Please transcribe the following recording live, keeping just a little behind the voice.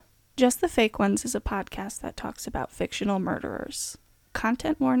Just the Fake Ones is a podcast that talks about fictional murderers.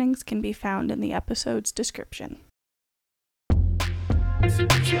 Content warnings can be found in the episode's description.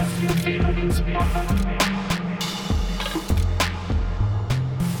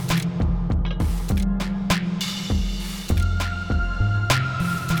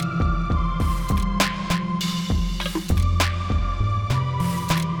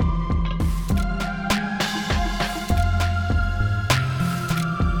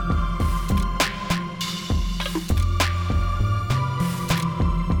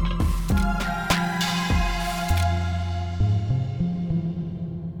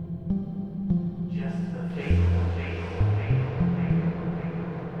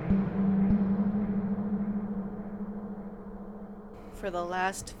 For the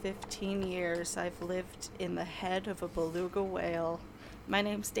last 15 years, I've lived in the head of a beluga whale. My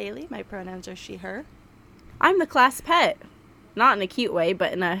name's Daly. My pronouns are she, her. I'm the class pet. Not in a cute way,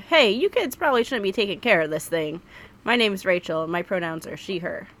 but in a, hey, you kids probably shouldn't be taking care of this thing. My name's Rachel, and my pronouns are she,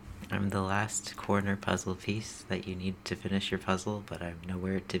 her. I'm the last corner puzzle piece that you need to finish your puzzle, but I'm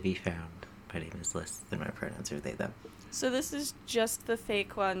nowhere to be found. My name is Liz, and my pronouns are they, them. So this is Just the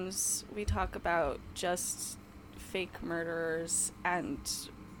Fake Ones. We talk about just fake murderers, and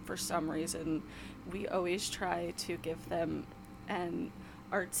for some reason we always try to give them an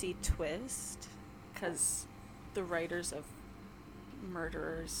artsy twist, because the writers of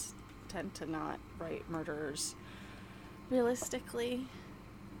murderers tend to not write murderers realistically,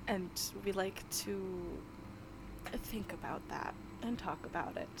 and we like to think about that and talk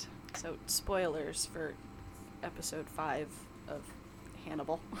about it. So spoilers for episode 5 of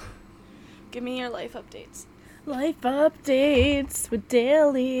Hannibal. Give me your life updates. Life updates with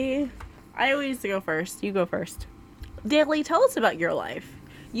Daly. I always go first. You go first. Daly, tell us about your life.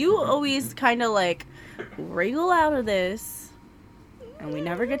 You always kind of like wriggle out of this, and we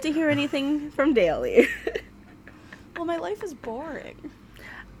never get to hear anything from Daly. Well, my life is boring.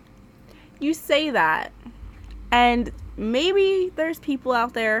 You say that, and maybe there's people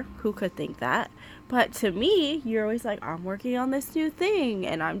out there who could think that. But to me, you're always like, I'm working on this new thing,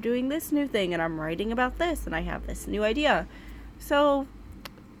 and I'm doing this new thing, and I'm writing about this, and I have this new idea. So,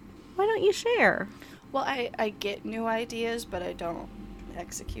 why don't you share? Well, I get new ideas, but I don't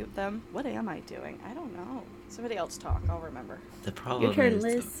execute them. What am I doing? I don't know. Somebody else talk. I'll remember. The problem Your turn, is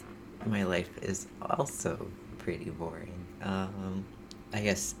Liz. my life is also pretty boring. I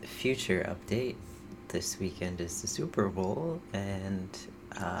guess future update. This weekend is the Super Bowl, and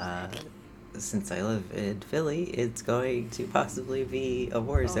since I live in Philly, it's going to possibly be a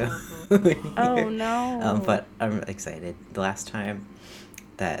war zone. Oh, no. But I'm excited. The last time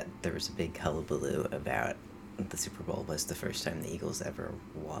that there was a big hullabaloo about the Super Bowl was the first time the Eagles ever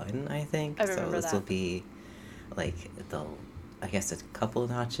won, I think. I remember so this that. will be, like, I guess a couple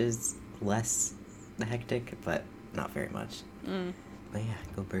notches less hectic, but not very much. Mm. But yeah,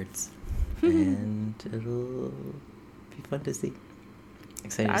 go Birds. And it'll be fun to see.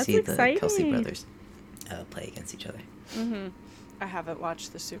 Excited to see the Kelsey brothers play against each other. Mm-hmm. I haven't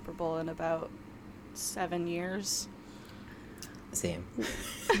watched the Super Bowl in about 7 years. Same.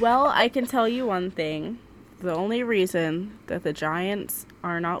 Well, I can tell you one thing. The only reason that the Giants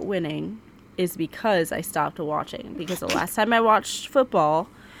are not winning is because I stopped watching. Because the last time I watched football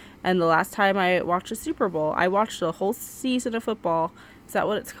and the last time I watched a Super Bowl, I watched a whole season of football. Is that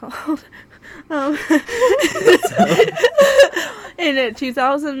what it's called? In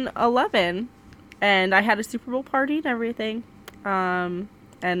 2011, and I had a Super Bowl party and everything, and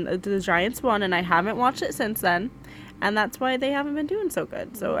the Giants won, and I haven't watched it since then, and that's why they haven't been doing so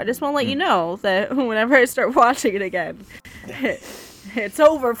good. So I just want to let you know that whenever I start watching it again, it's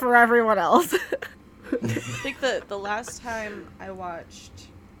over for everyone else. I think the last time I watched,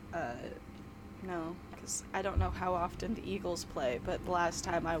 no, because I don't know how often the Eagles play, but the last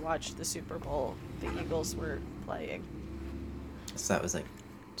time I watched the Super Bowl, the Eagles were playing. So that was like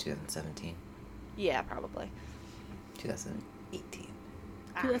 2017? Yeah, probably. 2018.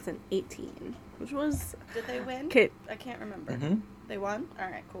 2018, which was... Did they win? Okay. I can't remember. Mm-hmm. They won?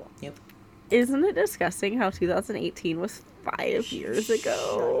 Alright, cool. Yep. Isn't it disgusting how 2018 was 5 years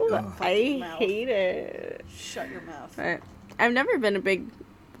ago? Shut your I mouth. hate it. Shut your mouth. But I've never been a big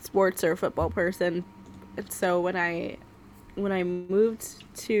sports or football person, and so when I moved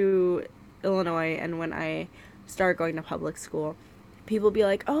to Illinois and when I started going to public school, people be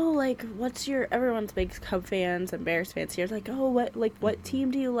like, oh, like, what's your, everyone's big Cub fans and Bears fans here. It's like, oh, what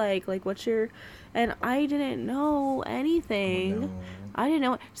team do you like? Like, what's your, and I didn't know anything. Oh, no. I didn't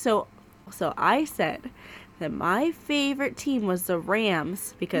know. So I said that my favorite team was the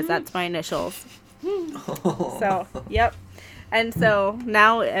Rams because that's my initials. So, yep. And so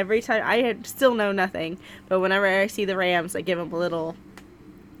now every time still know nothing, but whenever I see the Rams, I give them a little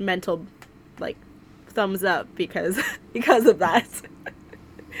mental like thumbs up because of that.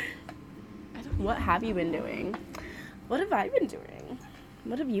 What have you been doing? What have I been doing?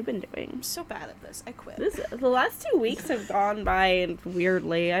 What have you been doing? I'm so bad at this. I quit. The last 2 weeks have gone by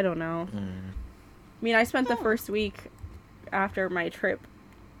weirdly. I don't know. I mean, I spent the first week after my trip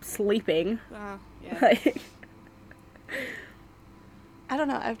sleeping. Yeah. Like, I don't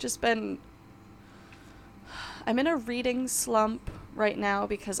know. I'm in a reading slump right now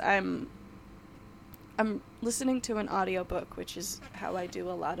because I'm listening to an audiobook, which is how I do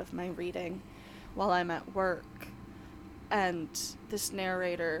a lot of my reading while I'm at work. And this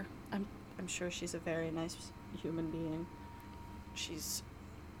narrator, I'm sure she's a very nice human being. She's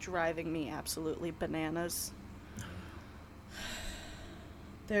driving me absolutely bananas.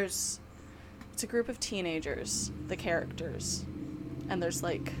 It's a group of teenagers, the characters, and there's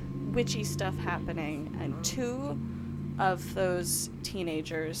like witchy stuff happening, and 2 of those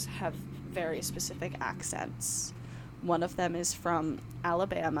teenagers have very specific accents. One of them is from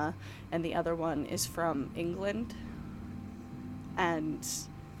Alabama, and the other one is from England. And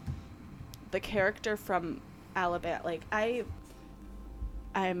the character from Alabama, like,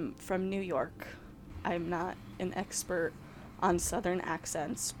 I'm from New York. I'm not an expert on Southern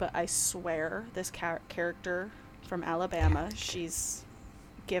accents, but I swear this character from Alabama, she's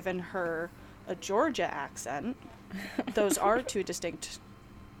given her a Georgia accent. Those are 2 distinct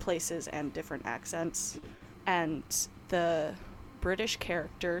places and different accents. And the British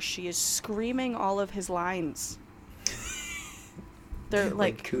character, she is screaming all of his lines. They're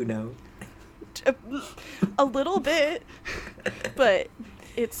like Kuno. A little bit, but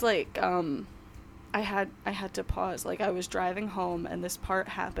it's like I had to pause. Like, I was driving home and this part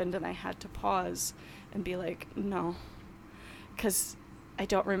happened and I had to pause and be like, no, because I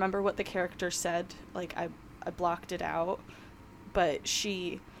don't remember what the character said. Like, I blocked it out, but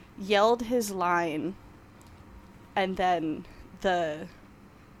she yelled his line, and then the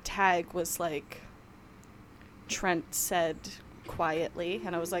tag was like, Trent said quietly,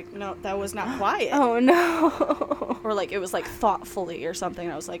 and I was like, no, that was not quiet. oh no. Or like, it was like thoughtfully or something,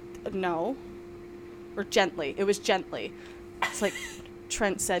 and I was like, no. Or gently. It was gently. It's like,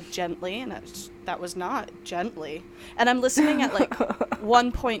 Trent said gently, and that was not gently. And I'm listening at like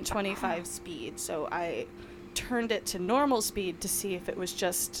 1.25 speed, so I turned it to normal speed to see if it was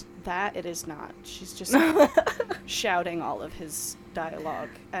just that. It is not. She's just shouting all of his dialogue,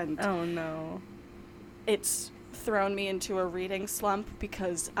 and oh no. It's thrown me into a reading slump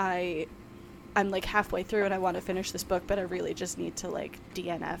because I'm like halfway through and I want to finish this book, but I really just need to like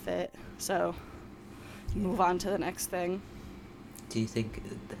DNF it. So move on to the next thing. Do you think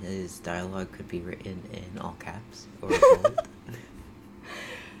his dialogue could be written in all caps or bold?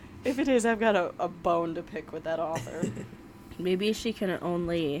 If it is, I've got a bone to pick with that author. Maybe she can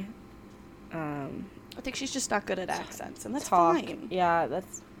only I think she's just not good at accents, and that's talk. fine. Yeah,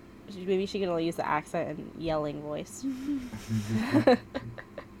 maybe she can only use the accent and yelling voice.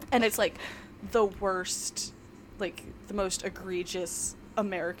 And it's like the worst, like the most egregious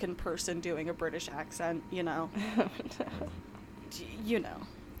American person doing a British accent, you know. You know.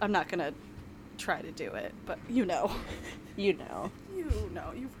 I'm not gonna try to do it, but you know. You know. You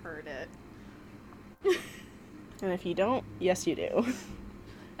know, you've heard it. And if you don't, yes you do.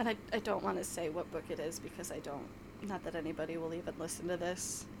 And I don't want to say what book it is because I don't, not that anybody will even listen to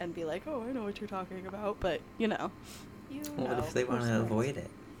this and be like, oh, I know what you're talking about, but, you know. What if they want to avoid it?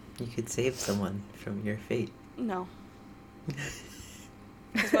 You could save someone from your fate. No.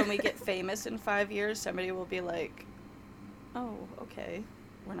 Because when we get famous in 5 years, somebody will be like, oh, okay,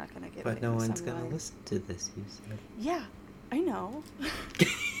 we're not going to get famous. But no one's going to listen to this, you said. Yeah, I know.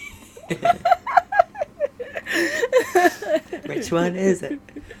 Which one is it?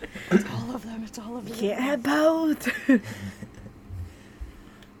 It's all of them. It's all of them. Can't have both.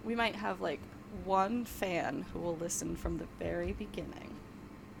 We might have like one fan who will listen from the very beginning.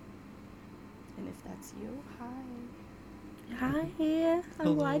 And if that's you, hi. Hi.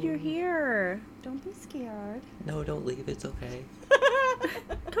 I'm glad you're here. Don't be scared. No, don't leave. It's okay.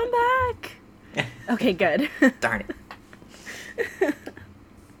 Come back. Okay, good. Darn it.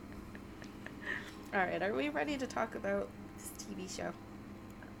 All right, are we ready to talk about this TV show?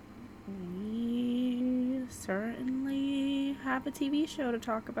 We certainly have a TV show to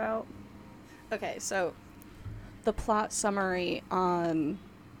talk about. Okay, so the plot summary on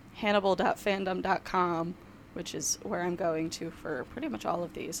Hannibal.fandom.com, which is where I'm going to for pretty much all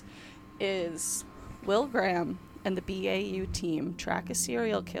of these, is Will Graham and the BAU team track a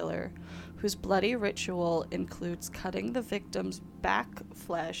serial killer whose bloody ritual includes cutting the victim's back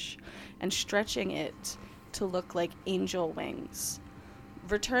flesh and stretching it to look like angel wings.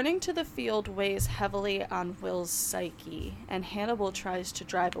 Returning to the field weighs heavily on Will's psyche, and Hannibal tries to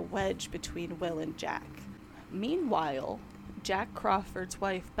drive a wedge between Will and Jack. Meanwhile, Jack Crawford's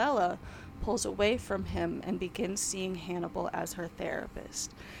wife, Bella, pulls away from him and begins seeing Hannibal as her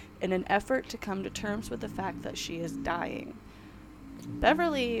therapist, in an effort to come to terms with the fact that she is dying.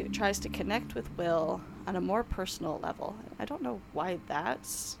 Beverly tries to connect with Will on a more personal level. I don't know why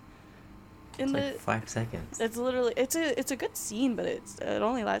that's in It's like 5 seconds. It's literally it's a good scene, but it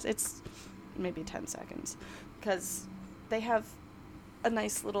only lasts, it's maybe 10 seconds, because they have a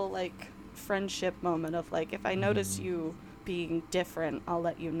nice little like friendship moment of like, if I notice you being different, I'll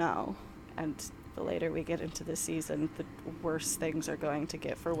let you know. And the later we get into the season, the worse things are going to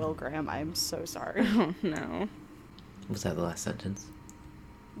get for Will Graham. I'm so sorry. Oh, no. Was that the last sentence?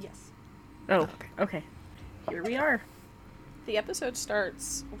 Yes. Oh, okay. Here we are. The episode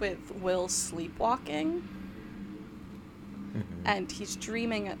starts with Will sleepwalking, and he's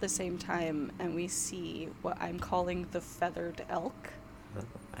dreaming at the same time, and we see what I'm calling the feathered elk.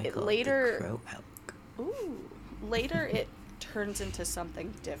 I call it the crow elk. Ooh. Later it turns into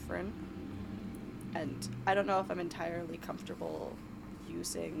something different, and I don't know if I'm entirely comfortable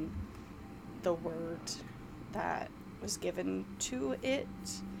using the word that was given to it,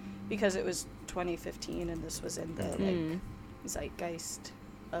 because it was 2015 and this was in the like zeitgeist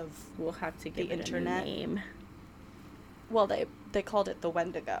of We'll have to give the it internet. a new name. Well, they called it the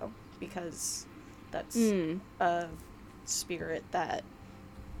Wendigo because that's a spirit that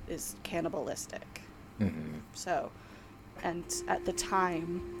is cannibalistic. So, and at the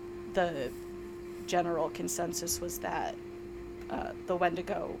time, the general consensus was that the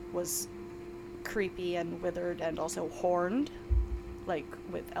Wendigo was creepy and withered and also horned, like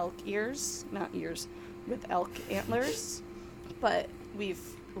with elk ears, not ears, with elk antlers. But we've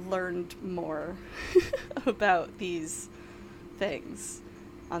learned more about these things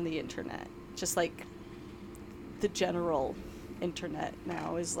on the internet. Just like the general internet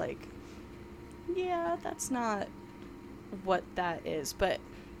now is like, yeah, that's not what that is. But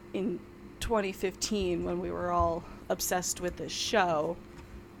in 2015, when we were all obsessed with this show,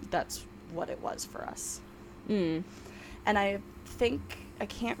 that's what it was for us. And I think, I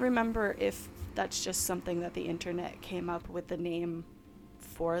can't remember if that's just something that the internet came up with the name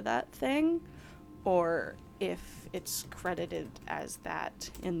for that thing, or if it's credited as that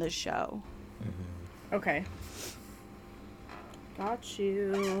in the show. Okay. Got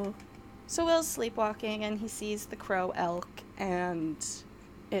you. So Will's sleepwalking and he sees the crow elk and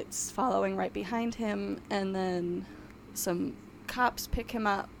it's following right behind him, and then some cops pick him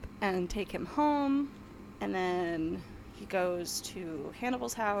up and take him home, and then he goes to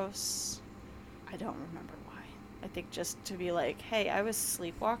Hannibal's house. I don't remember why. I think just to be like, hey, I was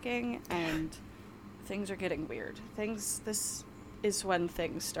sleepwalking and things are getting weird. This is when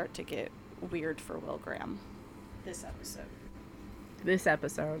things start to get weird for Will Graham. This episode.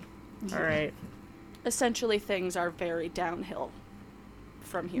 All right. Essentially, things are very downhill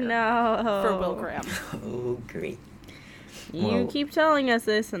from here. No. For Will Graham. Oh, great. You keep telling us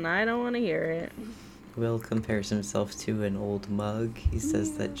this, and I don't want to hear it. Will compares himself to an old mug. He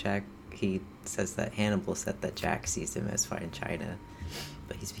says that Hannibal said that Jack sees him as fine china,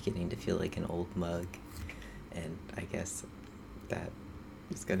 but he's beginning to feel like an old mug, and I guess that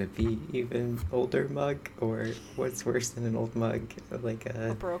is gonna be even older mug, or what's worse than an old mug, like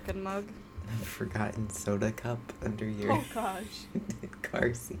A broken mug. forgotten soda cup under your Oh gosh.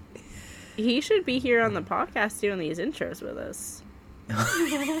 car seat. He should be here on the podcast doing these intros with us.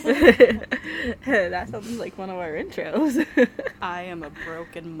 That sounds like one of our intros. I am a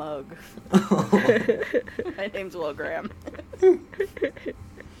broken mug. Oh. My name's Will Graham.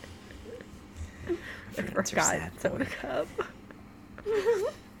 Forgotten soda cup.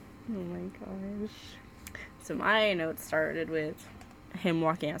 Oh my gosh. So my notes started with him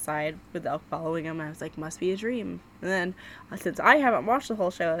walking outside with the elk following him. I was like, must be a dream. And then, since I haven't watched the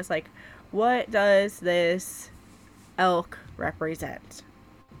whole show, I was like, what does this elk represent?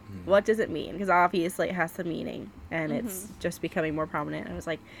 What does it mean? Because obviously it has some meaning, and it's just becoming more prominent. I was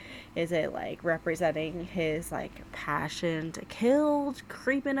like, is it like representing his like passion to kill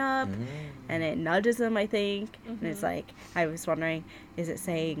creeping up, and it nudges him, I think, and it's like, I was wondering, is it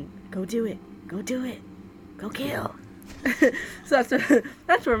saying go do it, go kill? So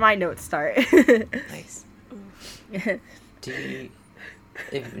that's where my notes start. Nice. Do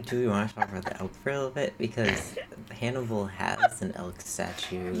Do we want to talk about the elk for a little bit? Because Hannibal has an elk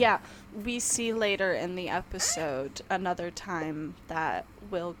statue. Yeah, we see later in the episode another time that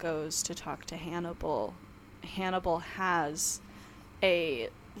Will goes to talk to Hannibal. Hannibal has a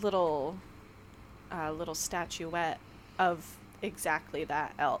little statuette of exactly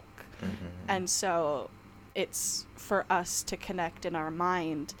that elk. Mm-hmm. And so it's for us to connect in our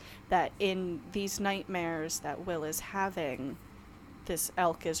mind that in these nightmares that Will is having, this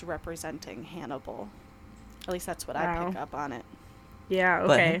elk is representing Hannibal. At least that's what I pick up on it. Yeah,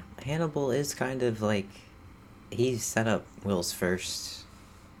 okay. But Hannibal is kind of like, he set up Will's first,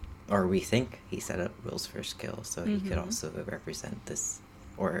 or we think he set up Will's first kill, so he could also represent this,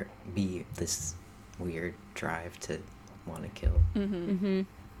 or be this weird drive to want to kill.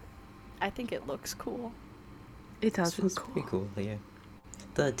 I think it looks cool. It does look cool. Pretty cool, yeah.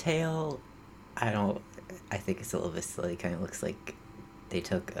 The tail, I think it's a little bit silly. Kind of looks like they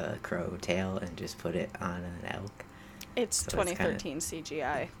took a crow tail and just put it on an elk. It's so 2013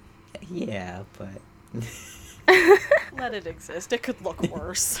 CGI. Yeah, but let it exist. It could look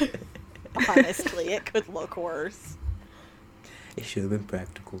worse. Honestly, it could look worse. It should have been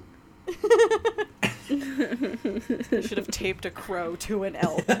practical. They should have taped a crow to an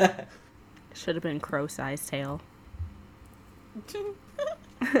elk. Should have been crow-sized tail.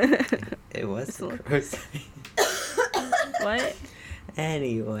 It was a crow. What?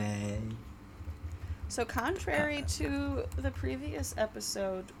 Anyway. So contrary to the previous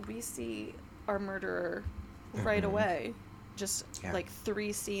episode, we see our murderer right away. Just like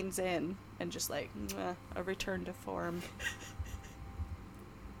 3 scenes in, and just like, a return to form.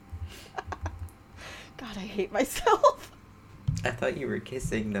 God, I hate myself. I thought you were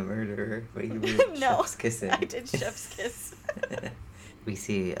kissing the murderer, but you were chef's kissing. I did chef's kiss. We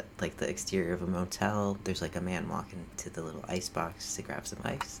see like the exterior of a motel. There's like a man walking to the little ice box to grab some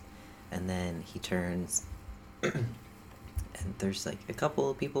ice, and then he turns, and there's like a couple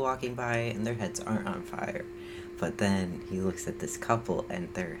of people walking by, and their heads aren't on fire. But then he looks at this couple,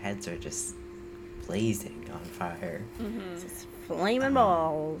 and their heads are just blazing on fire. It's flaming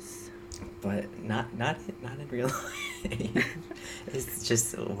balls. But not in real life. It's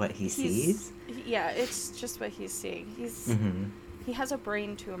just what he sees. Yeah, it's just what he's seeing. He has a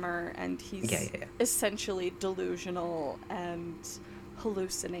brain tumor, and he's essentially delusional and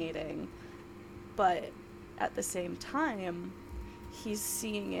hallucinating. But at the same time, he's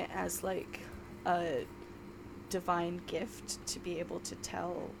seeing it as like a divine gift to be able to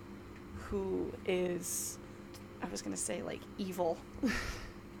tell who is, I was going to say, like, evil.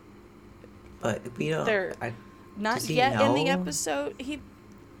 But we don't. They're not yet in the episode.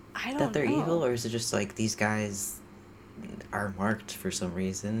 I don't know. That they're evil, or is it just like these guys are marked for some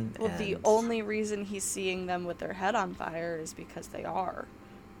reason? Well, the only reason he's seeing them with their head on fire is because they are.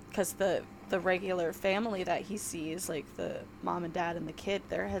 Because the regular family that he sees, like the mom and dad and the kid,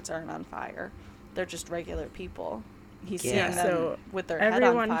 their heads aren't on fire. They're just regular people. He's seeing them with their head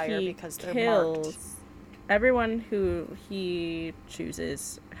on fire because they're marked. Everyone who he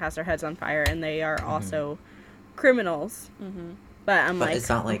chooses has their heads on fire, and they are also criminals. But it's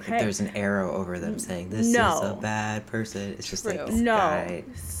not like there's an arrow over them saying this is a bad person. It's just like this guy.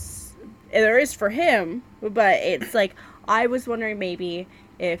 There is for him, but it's like I was wondering maybe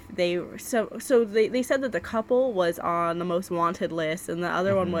if they they said that the couple was on the most wanted list, and the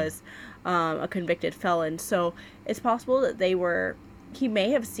other one was a convicted felon. So it's possible that he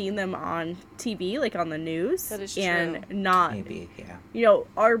may have seen them on TV, like on the news. That is true. And not, maybe, yeah. You know,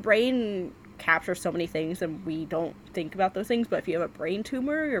 our brain captures so many things and we don't think about those things, but if you have a brain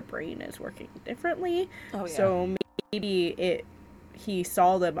tumor, your brain is working differently. Oh, yeah. So maybe he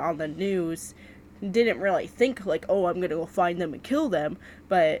saw them on the news, didn't really think like, oh, I'm gonna go find them and kill them,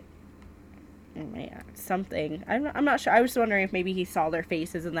 but something. I'm not sure. I was wondering if maybe he saw their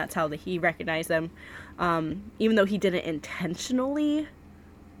faces and that's how he recognized them, even though he didn't intentionally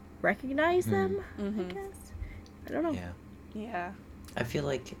recognize them. I guess. I don't know. Yeah. I feel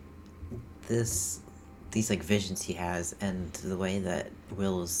like these like visions he has, and the way that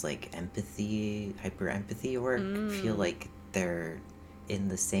Will's like hyper empathy work, feel like they're in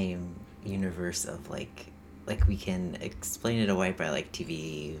the same universe of like we can explain it away by like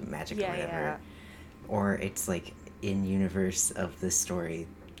TV magic or whatever, or it's like in universe of this story.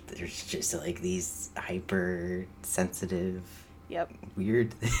 There's just like these hyper sensitive,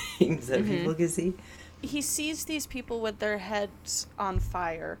 weird things that people can see. He sees these people with their heads on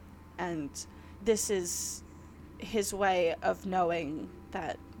fire, and this is his way of knowing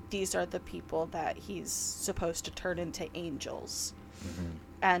that these are the people that he's supposed to turn into angels.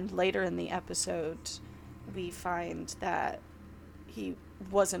 And later in the episode, we find that he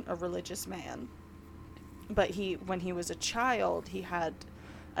wasn't a religious man. But when he was a child, he had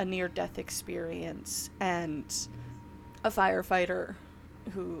a near-death experience, and a firefighter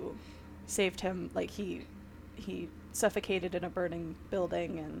who saved him, like, he suffocated in a burning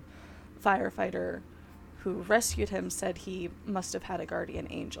building, and firefighter who rescued him said he must have had a guardian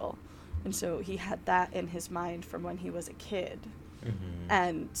angel. And so he had that in his mind from when he was a kid. Mm-hmm.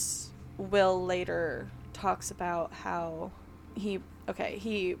 And Will later talks about how he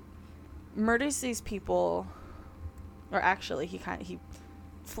murders these people, or actually he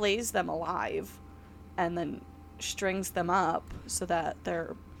flays them alive and then strings them up so that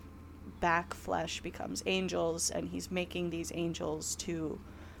their back flesh becomes angels, and he's making these angels to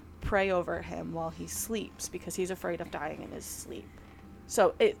pray over him while he sleeps because he's afraid of dying in his sleep.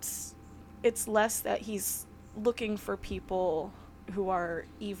 So it's less that he's looking for people who are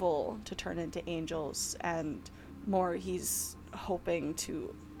evil to turn into angels, and more he's hoping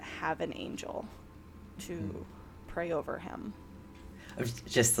to have an angel to pray over him. I was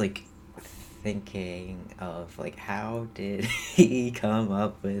just like thinking of like, how did he come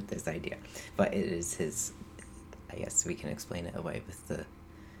up with this idea? But it is his, I guess we can explain it away with the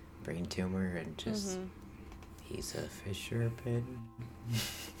brain tumor and just he's a fisherman.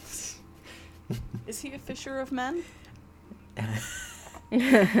 Is he a fisher of men? He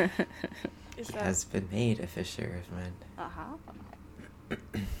has been made a fisher of men.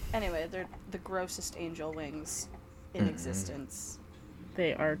 Anyway, they're the grossest angel wings in existence.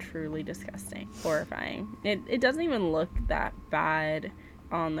 They are truly disgusting, horrifying. It doesn't even look that bad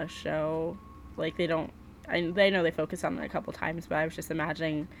on the show. Like, they know they focus on it a couple times, but I was just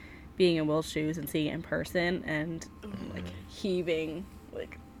imagining being in Will's shoes and seeing it in person and like heaving,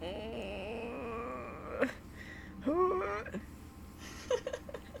 like.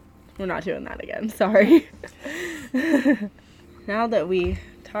 We're not doing that again. Sorry. Now that we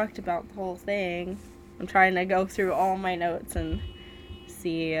talked about the whole thing, I'm trying to go through all my notes and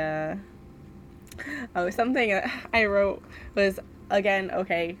see. Something I wrote was, again,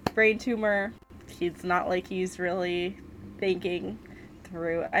 okay, brain tumor. It's not like he's really thinking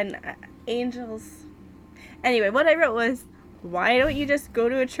through. And angels. Anyway, what I wrote was, why don't you just go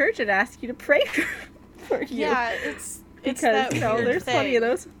to a church and ask you to pray for you? Yeah, it's because that weird there's thing. plenty of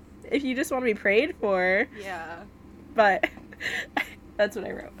those. If you just want to be prayed for. Yeah. But that's what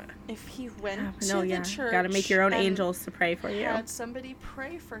I wrote. If he went to No, the yeah. church, Gotta make your own and angels to pray for you. had somebody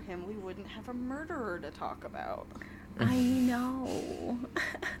pray for him, we wouldn't have a murderer to talk about. I know.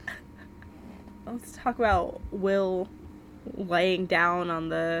 Let's talk about Will laying down on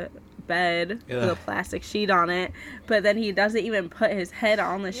the bed with a plastic sheet on it, but then he doesn't even put his head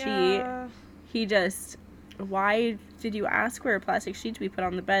on the sheet. He just... Why did you ask for a plastic sheet to be put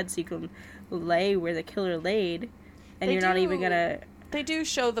on the bed so you can lay where the killer laid, and you're not even gonna... They do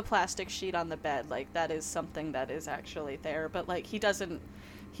show the plastic sheet on the bed, like, that is something that is actually there, but, like, he doesn't...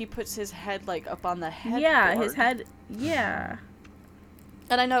 He puts his head, like, up on the headboard. Yeah, his head... Yeah.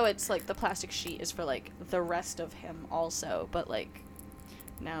 And I know it's, like, the plastic sheet is for, like, the rest of him also, but, like,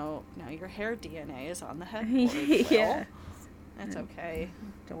 now your hair DNA is on the headboard, Yeah. Will. That's okay.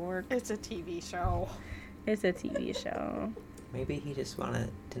 Dork. It's a TV show. It's a TV show. Maybe he just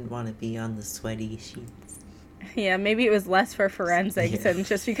didn't want to be on the sweaty sheets. Yeah, maybe it was less for forensics and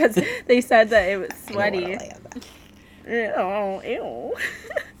just because they said that it was sweaty. Oh, ew.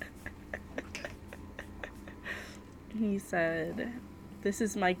 He said, "This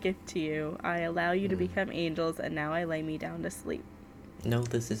is my gift to you. I allow you to become angels, and now I lay me down to sleep." No,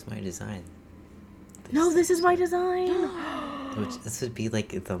 this is my design. This is my design. This would be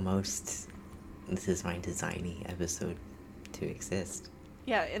like the most... This is my designy episode to exist.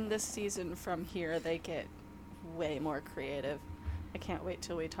 Yeah, in this season from here, they get way more creative. I can't wait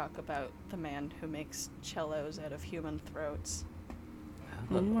till we talk about the man who makes cellos out of human throats.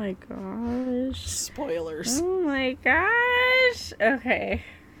 Oh my gosh. Spoilers. Oh my gosh. Okay.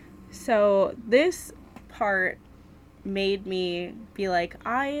 So this part made me be like,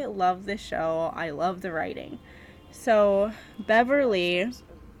 I love this show. I love the writing. So Beverly...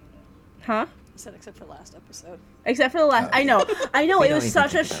 Huh? I said except for last episode. Except for the last... I know. We it don't was even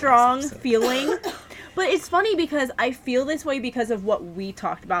such a think about strong last episode. feeling. But it's funny because I feel this way because of what we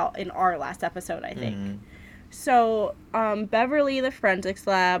talked about in our last episode, I think. Mm-hmm. So, Beverly, the forensics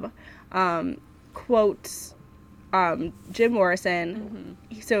lab, quotes Jim Morrison.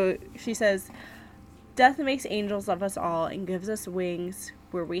 Mm-hmm. So she says, "Death makes angels of us all and gives us wings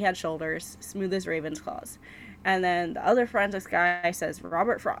where we had shoulders, smooth as raven's claws." And then the other forensics guy says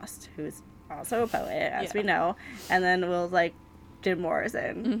Robert Frost, who's also a poet, as we know. And then Will's like, Jim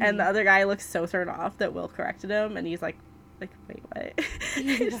Morrison. Mm-hmm. And the other guy looks so thrown off that Will corrected him, and he's like, like, wait, what?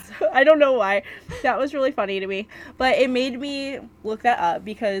 So, I don't know why. That was really funny to me. But it made me look that up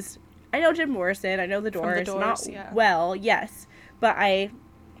because I know Jim Morrison. I know The Doors. Not well, yes. But I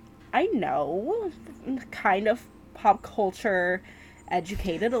know kind of pop culture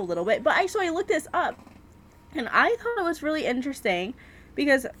educated a little bit. But so I looked this up. And I thought it was really interesting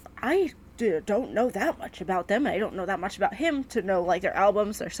because I don't know that much about them. I don't know that much about him to know, like, their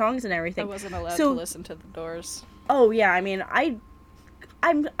albums, their songs, and everything. I wasn't allowed to listen to The Doors. Oh, yeah. I mean,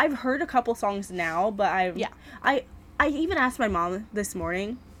 I've heard a couple songs now, but I even asked my mom this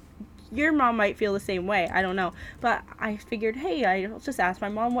morning. Your mom might feel the same way. I don't know. But I figured, hey, I'll just ask my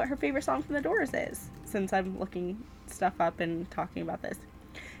mom what her favorite song from The Doors is, since I'm looking stuff up and talking about this.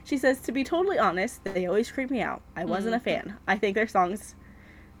 She says, to be totally honest, they always creep me out. I wasn't a fan. I think their songs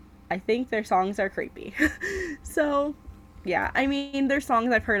are creepy. So, yeah. I mean, there's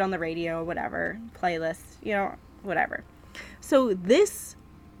songs I've heard on the radio, whatever, playlists, you know, whatever. So this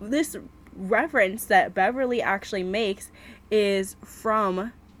reference that Beverly actually makes is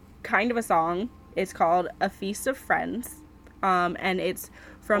from kind of a song. It's called A Feast of Friends, and it's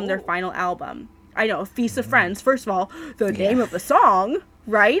from their final album. I know, A Feast of Friends. First of all, the name of the song.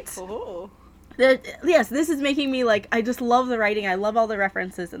 Right? Oh. Yes, this is making me, like, I just love the writing. I love all the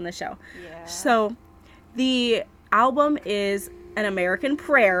references in the show. Yeah. So, the album is An American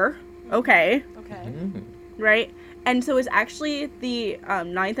Prayer. Okay. Right? And so it's actually the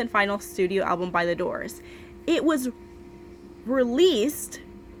ninth and final studio album by The Doors. It was released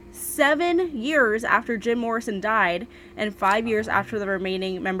 7 years after Jim Morrison died and 5 years after the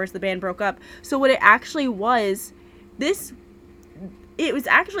remaining members of the band broke up. So what it actually was, it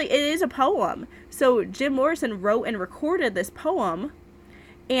is a poem. So Jim Morrison wrote and recorded this poem,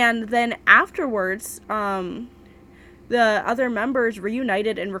 and then afterwards, the other members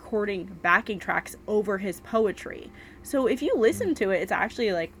reunited in recording backing tracks over his poetry. So if you listen to it, it's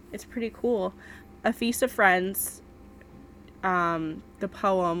actually, like, it's pretty cool. A Feast of Friends, the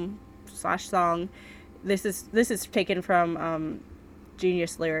poem / song. This is taken from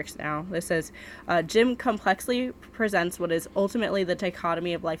Genius Lyrics now. This says, Jim complexly presents what is ultimately the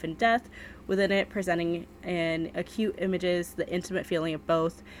dichotomy of life and death, within it presenting in acute images the intimate feeling of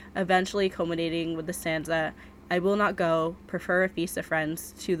both, eventually culminating with the stanza, I will not go, prefer a feast of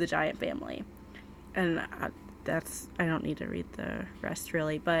friends to the giant family. And I don't need to read the rest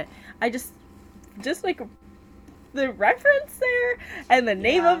really, but I just like the reference there and the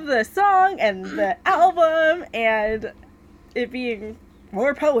name of the song and the album and it being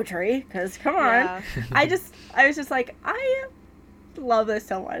more poetry, because come on. Yeah. I was just like, I love this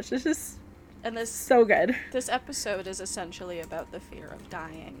so much. It's just so good. This episode is essentially about the fear of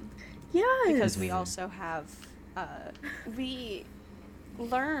dying. Yes. Because we also have, we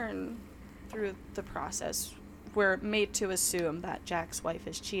learn through the process, we're made to assume that Jack's wife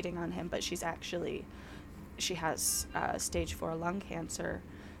is cheating on him, but she has stage 4 lung cancer,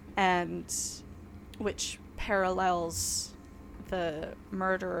 and which parallels the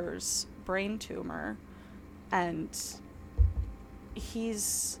murderer's brain tumor, and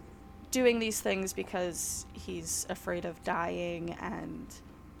he's doing these things because he's afraid of dying, and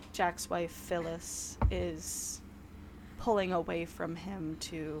Jack's wife Phyllis is pulling away from him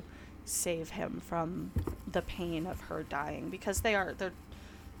to save him from the pain of her dying, because the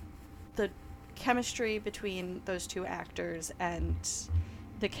chemistry between those two actors and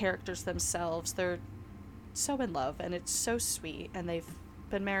the characters themselves, they're so in love, and it's so sweet, and they've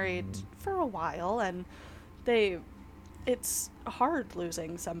been married for a while, and it's hard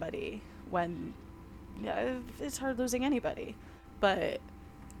losing somebody when it's hard losing anybody, but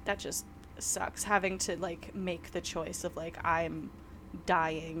that just sucks, having to, like, make the choice of, like, I'm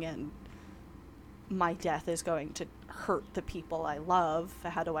dying and my death is going to hurt the people I love.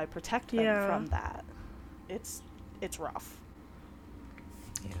 How do I protect them from that? It's rough.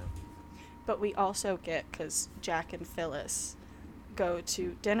 Yeah. But we also get, because Jack and Phyllis go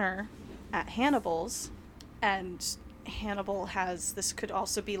to dinner at Hannibal's, and Hannibal has, this could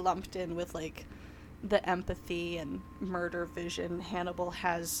also be lumped in with, like, the empathy and murder vision. Hannibal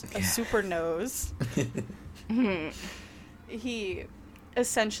has a super nose. He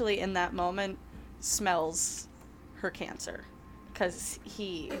essentially, in that moment, smells her cancer, because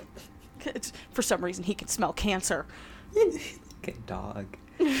for some reason, he can smell cancer. Like a dog.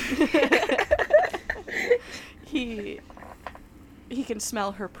 He can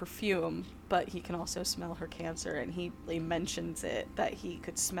smell her perfume, but he can also smell her cancer, and he mentions it, that he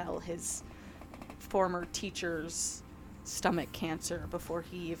could smell his former teacher's stomach cancer before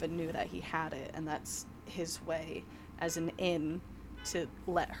he even knew that he had it, and that's his way as an in to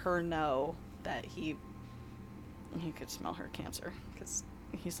let her know that he he could smell her cancer because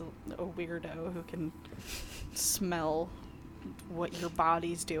he's a weirdo who can smell what your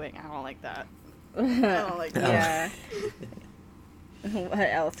body's doing. I don't like that. I don't like that. Yeah. What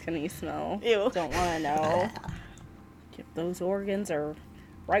else can he smell? Ew. Don't want to know. Those organs are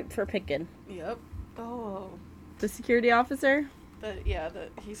ripe for picking. Yep. Oh. The security officer?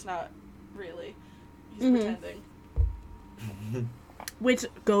 He's not really. He's pretending. Which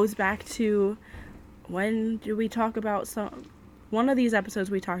goes back to, when did we talk about one of these episodes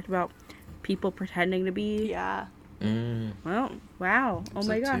we talked about people pretending to be. Yeah. Well, wow. Oh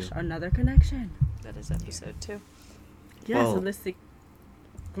my gosh, 2. another connection. That is episode 2. Yeah, Well, so this...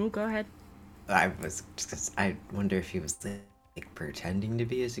 Oh, go ahead. I wonder if he was like pretending to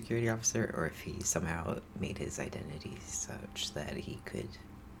be a security officer, or if he somehow made his identity such that he could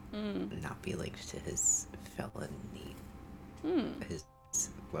not be linked to his felony. His,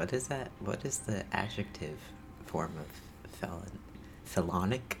 what is that? What is the adjective form of felon?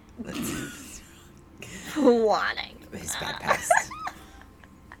 Felonic? Wanting. His bad past.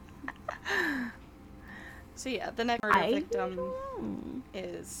 So yeah, the next murder victim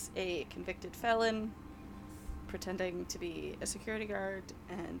is a convicted felon pretending to be a security guard,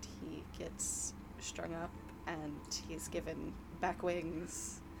 and he gets strung up and he's given back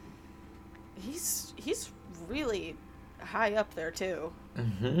wings. He's really high up there too.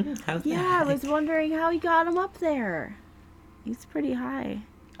 Yeah, I was wondering how he got him up there. He's pretty high.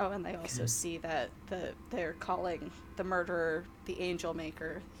 Oh, and they also see that they're calling the murderer the angel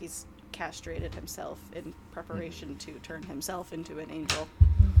maker. He's castrated himself in preparation to turn himself into an angel.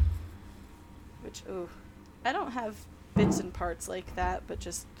 Which, ooh, I don't have bits and parts like that, but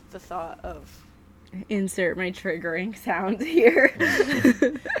just the thought of... Insert my triggering sound here.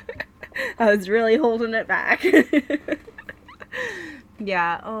 I was really holding it back.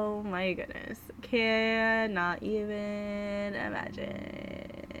 Yeah, oh my goodness. Cannot even imagine.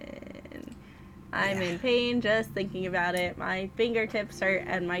 I'm in pain just thinking about it. My fingertips hurt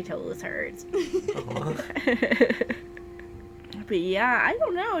and my toes hurt. But yeah, I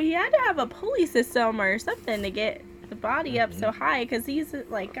don't know. He had to have a pulley system or something to get the body up so high, because he's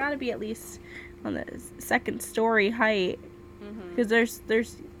like got to be at least on the second story height. Because there's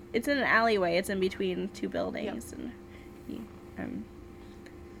it's in an alleyway. It's in between two buildings, and and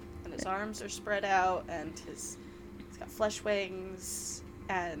his arms are spread out, and he's got flesh wings,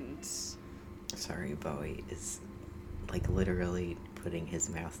 and Sorry, Bowie is like literally putting his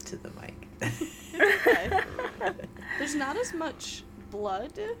mouth to the mic. okay. There's not as much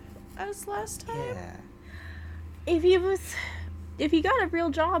blood as last time. Yeah. if he got a real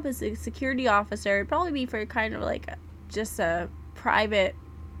job as a security officer, it'd probably be for kind of like just a private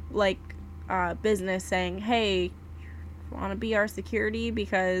like business saying, hey, want to be our security?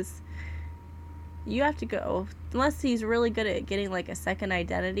 Because you have to go, unless he's really good at getting like a second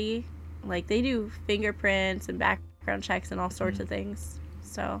identity. Like they do fingerprints and background checks and all sorts of things.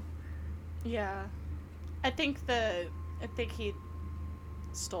 So yeah, I think he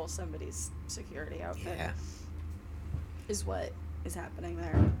stole somebody's security outfit. Yeah. Is what is happening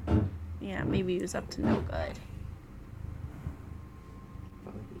there. yeah, maybe he was up to no good.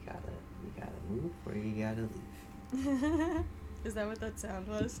 Well, you gotta move or you gotta leave. Is that what that sound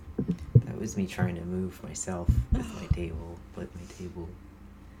was? That was me trying to move myself with my table, but my table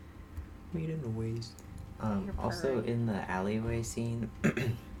made a noise. Also in the alleyway scene,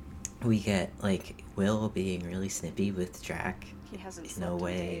 we get like Will being really snippy with Jack. He hasn't in slept a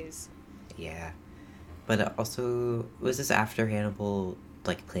way. in days. Yeah, but also was this after Hannibal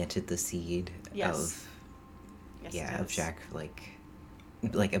like planted the seed Yes. of Yes, it of is. Jack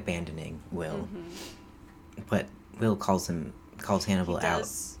like abandoning Will, but Will calls Hannibal out.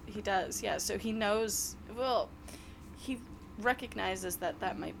 He does, yeah. So he knows, well, he recognizes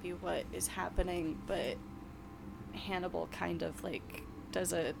that might be what is happening, but Hannibal kind of, like,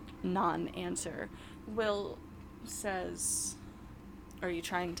 does a non-answer. Will says, are you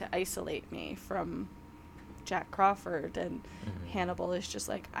trying to isolate me from Jack Crawford? And Hannibal is just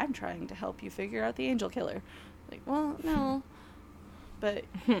like, I'm trying to help you figure out the angel killer. Like, well, no. But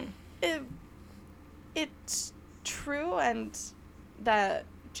it's true, and that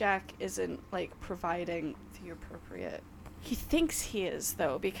Jack isn't like providing the appropriate. He thinks he is,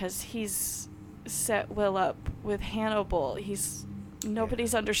 though, because he's set Will up with Hannibal.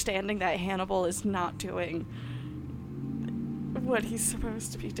 Nobody's understanding that Hannibal is not doing what he's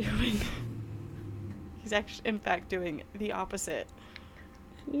supposed to be doing. He's actually, in fact, doing the opposite.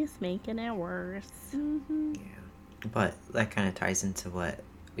 He's making it worse. Mm-hmm. Yeah, but that kind of ties into what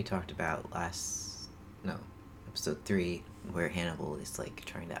we talked about episode 3, where Hannibal is like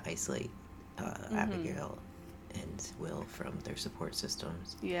trying to isolate Abigail and Will from their support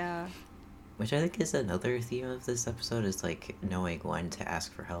systems. Yeah. Which I think is another theme of this episode, is like knowing when to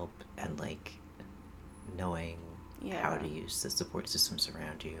ask for help and like knowing how to use the support systems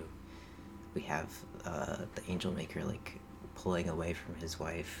around you. We have the Angel Maker like pulling away from his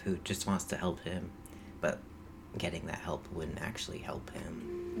wife who just wants to help him, but getting that help wouldn't actually help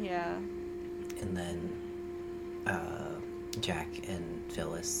him. Yeah. And then Jack and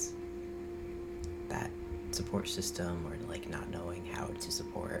Phyllis, that support system, or like not knowing how to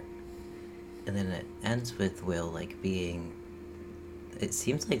support. And then it ends with Will like being, it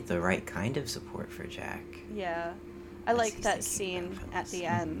seems like the right kind of support for Jack. Yeah. I like that scene at the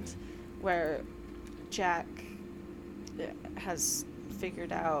end where Jack has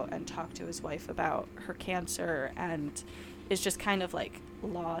figured out and talked to his wife about her cancer and is just kind of like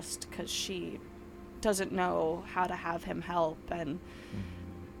lost because she doesn't know how to have him help, and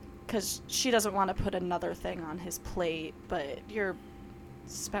because she doesn't want to put another thing on his plate, but your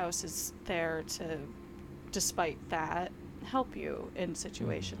spouse is there to, despite that, help you in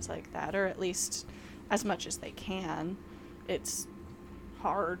situations like that, or at least as much as they can. It's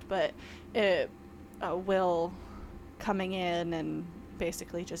hard, but Will coming in and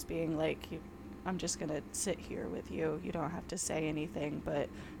basically just being like, I'm just gonna sit here with you, you don't have to say anything, but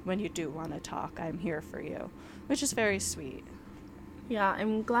when you do want to talk, I'm here for you, which is very sweet. Yeah,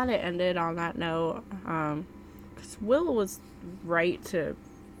 I'm glad it ended on that note, because Will was right to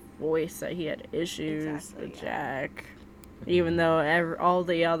voice that he had issues with Jack, even though all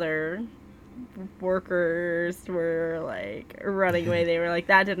the other workers were like running away. They were like,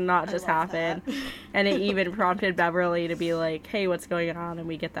 that did not just happen. And it even prompted Beverly to be like, hey, what's going on? And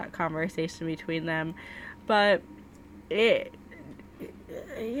we get that conversation between them. But you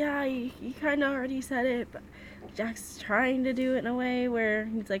kind of already said it, but Jack's trying to do it in a way where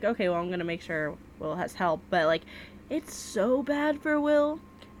he's like, okay, well, I'm gonna make sure Will has help, but like, it's so bad for Will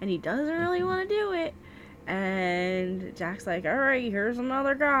and he doesn't really want to do it. And Jack's like, alright, here's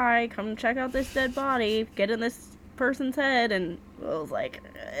another guy, come check out this dead body, get in this person's head. And Will's like,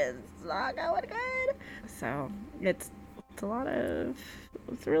 it's not going good. So it's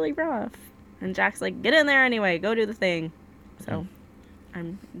really rough. And Jack's like, get in there anyway, go do the thing. So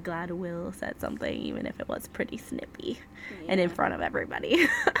I'm glad Will said something, even if it was pretty snippy and in front of everybody.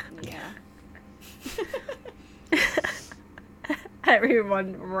 Yeah.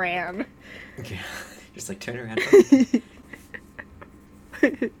 Everyone ran. Yeah. Just like turn around.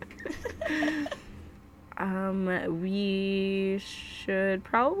 We should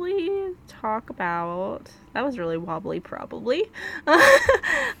probably talk about, that was really wobbly, probably.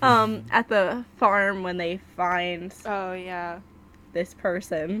 At the farm when they find this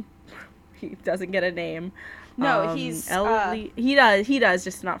person. He doesn't get a name. No, he's he does,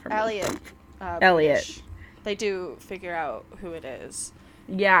 just not from Elliot. Elliot. They do figure out who it is.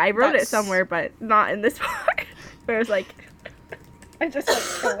 Yeah, I wrote it somewhere, but not in this part. Where it's like, I just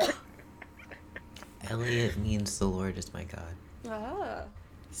like. Elliot means the Lord is my God. Ah,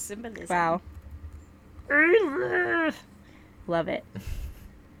 symbolism. Wow. Love it.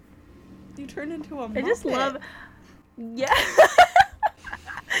 You turn into a Muppet. I just love. Yeah.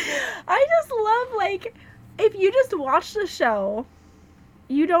 I just love, like, if you just watch the show,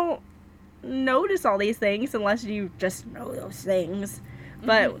 you don't notice all these things unless you just know those things.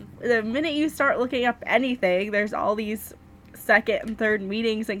 But the minute you start looking up anything, there's all these second and third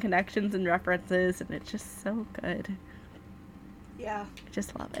meanings and connections and references, and it's just so good. Yeah. I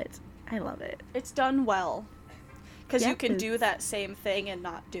just love it. I love it. It's done well. Because you can do that same thing and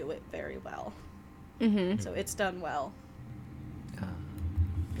not do it very well. So it's done well.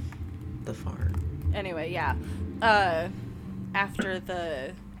 The farm. Anyway, yeah. After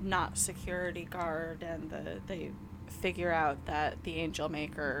the not security guard and they figure out that the Angel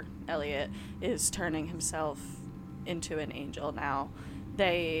Maker, Elliot, is turning himself into an angel now,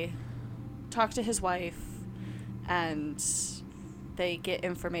 they talk to his wife and they get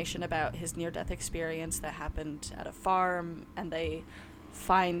information about his near-death experience that happened at a farm, and they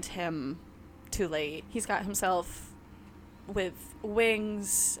find him too late. He's got himself with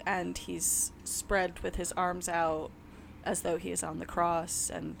wings and he's spread with his arms out as though he is on the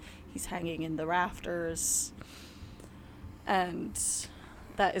cross, and he's hanging in the rafters. And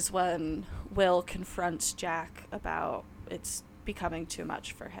that is when Will confronts Jack about it's becoming too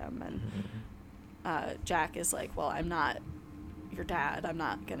much for him. And Jack is like, well, I'm not your dad. I'm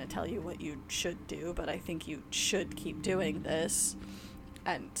not going to tell you what you should do, but I think you should keep doing this.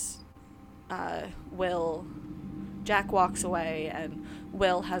 And Jack walks away, and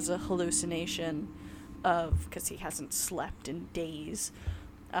Will has a hallucination of, because he hasn't slept in days,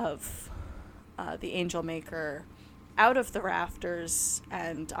 of the Angel Maker out of the rafters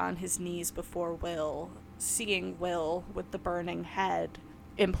and on his knees before Will, seeing Will with the burning head,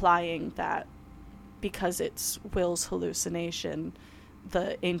 implying that because it's Will's hallucination,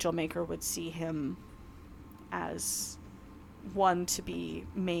 the Angel Maker would see him as one to be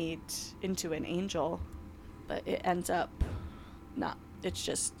made into an angel. But it ends up not. It's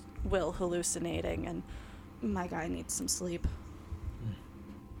just Will hallucinating, and my guy needs some sleep.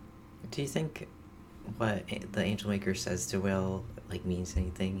 Do you think what the Angel Maker says to Will means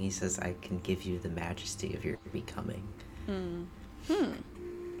anything? He says, "I can give you the majesty of your becoming."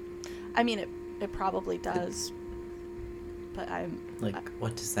 I mean, it probably does, but I'm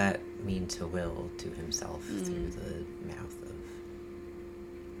what does that mean to Will, to himself, through the mouth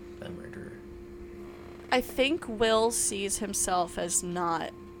of the murderer? I think Will sees himself as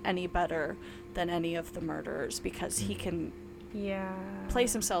not any better than any of the murderers because he can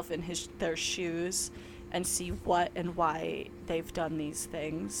place himself in their shoes and see what and why they've done these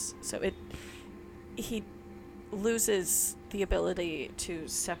things. So he loses the ability to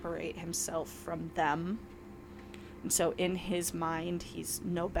separate himself from them. And so in his mind, he's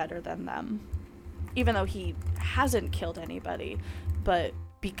no better than them. Even though he hasn't killed anybody, but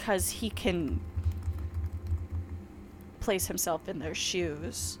because he can place himself in their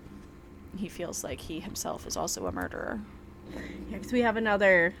shoes, he feels like he himself is also a murderer. Yeah, because we have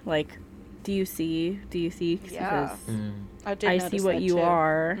another, do you see? Yeah. I see what you too.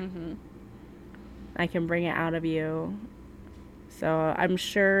 are. Mm-hmm. I can bring it out of you. So I'm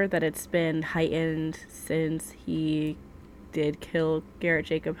sure that it's been heightened since he did kill Garrett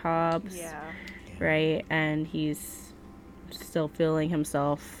Jacob Hobbs. Yeah. Right? And he's still feeling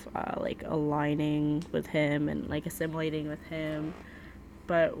himself, aligning with him and, assimilating with him.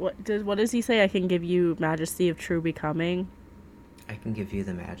 But what does he say? I can give you majesty of true becoming? I can give you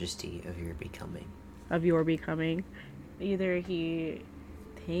the majesty of your becoming. Of your becoming. Either he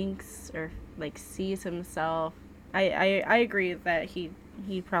thinks or, sees himself. I agree that he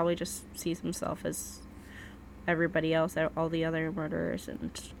probably just sees himself as everybody else, all the other murderers,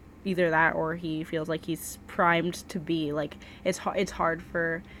 and either that or he feels like he's primed to be, it's hard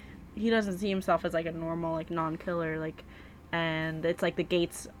for, he doesn't see himself as, a normal, non-killer, and it's the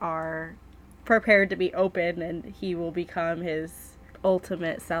gates are prepared to be open and he will become his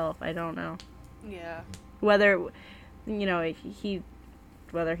ultimate self. I don't know. Yeah. Whether,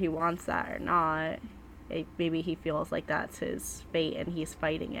 whether he wants that or not, maybe he feels like that's his fate and he's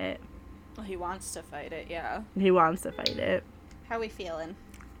fighting it. Well, he wants to fight it, yeah. He wants to fight it. How we feeling?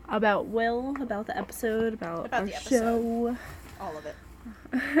 About Will, about the episode, about our the episode. show. All of it.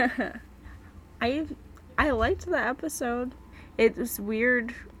 I liked the episode. It was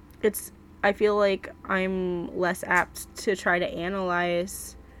weird. I feel like I'm less apt to try to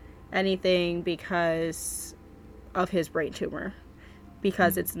analyze anything because of his brain tumor.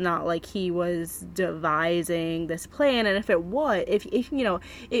 Because it's not like he was devising this plan, and if it was,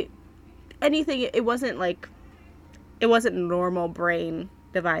 it wasn't normal brain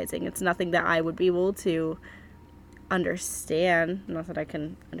devising. It's nothing that I would be able to understand. Not that I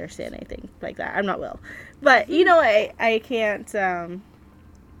can understand anything like that. I'm not Will. But, I can't,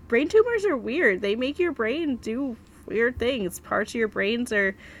 brain tumors are weird. They make your brain do weird things. Parts of your brains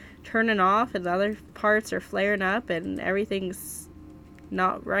are turning off, and other parts are flaring up, and everything's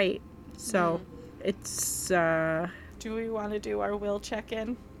not right. So it's do we want to do our Will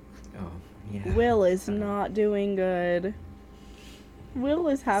check-in? Oh, yeah. Will is not doing good. Will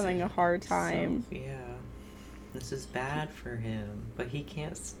is having a hard time. So, yeah. This is bad for him, but he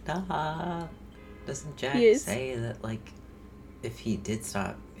can't stop. Doesn't Jack say that, if he did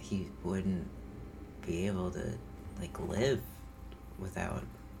stop, he wouldn't be able to, live without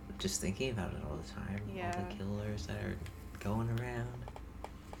just thinking about it all the time? Yeah. All the killers that are going around.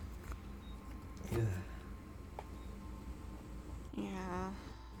 Yeah.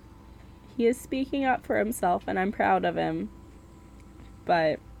 He is speaking up for himself, and I'm proud of him.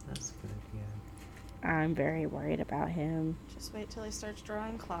 But that's good, yeah. I'm very worried about him. Just wait till he starts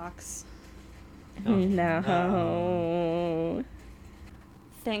drawing clocks. Oh, no.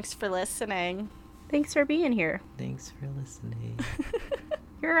 Thanks for listening. Thanks for being here. Thanks for listening.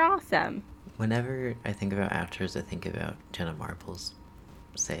 You're awesome. Whenever I think about afters, I think about Jenna Marbles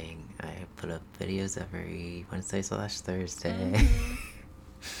saying, I put up videos every Wednesday/Thursday. Mm-hmm.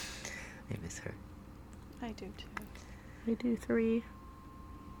 I miss her. I do too. I do 3.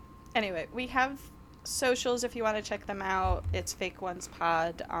 Anyway, we have socials if you want to check them out. It's Fake Ones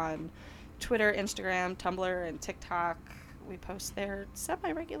Pod on Twitter, Instagram, Tumblr, and TikTok. We post there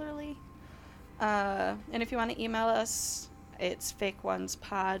semi-regularly. And if you want to email us, It's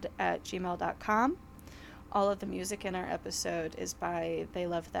fakeonespod@gmail.com. All of the music in our episode is by They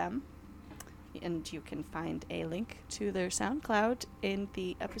Love Them. And you can find a link to their SoundCloud in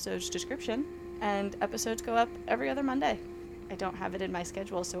the episode's description. And episodes go up every other Monday. I don't have it in my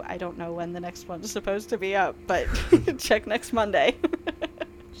schedule, so I don't know when the next one's supposed to be up, but check next Monday.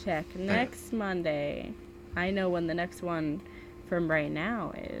 Check next Monday. I know when the next one from right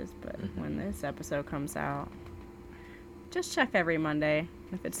now is, but when this episode comes out, just check every Monday.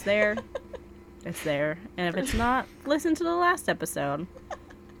 If it's there, it's there. And if it's not, listen to the last episode.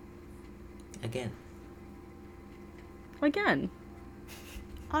 Again.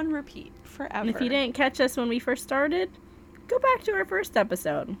 On repeat, forever. And if you didn't catch us when we first started, go back to our first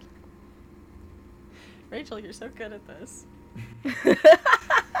episode. Rachel, you're so good at this.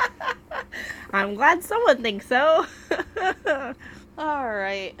 I'm glad someone thinks so. All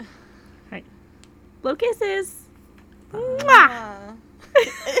right. Blow kisses. Mwah!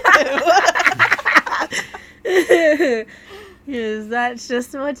 Yes, that's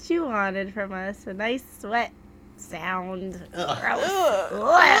just what you wanted from us. A nice sweat sound.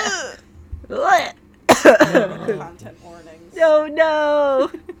 Gross. Content warnings. No.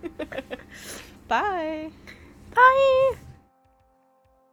 Bye. Bye.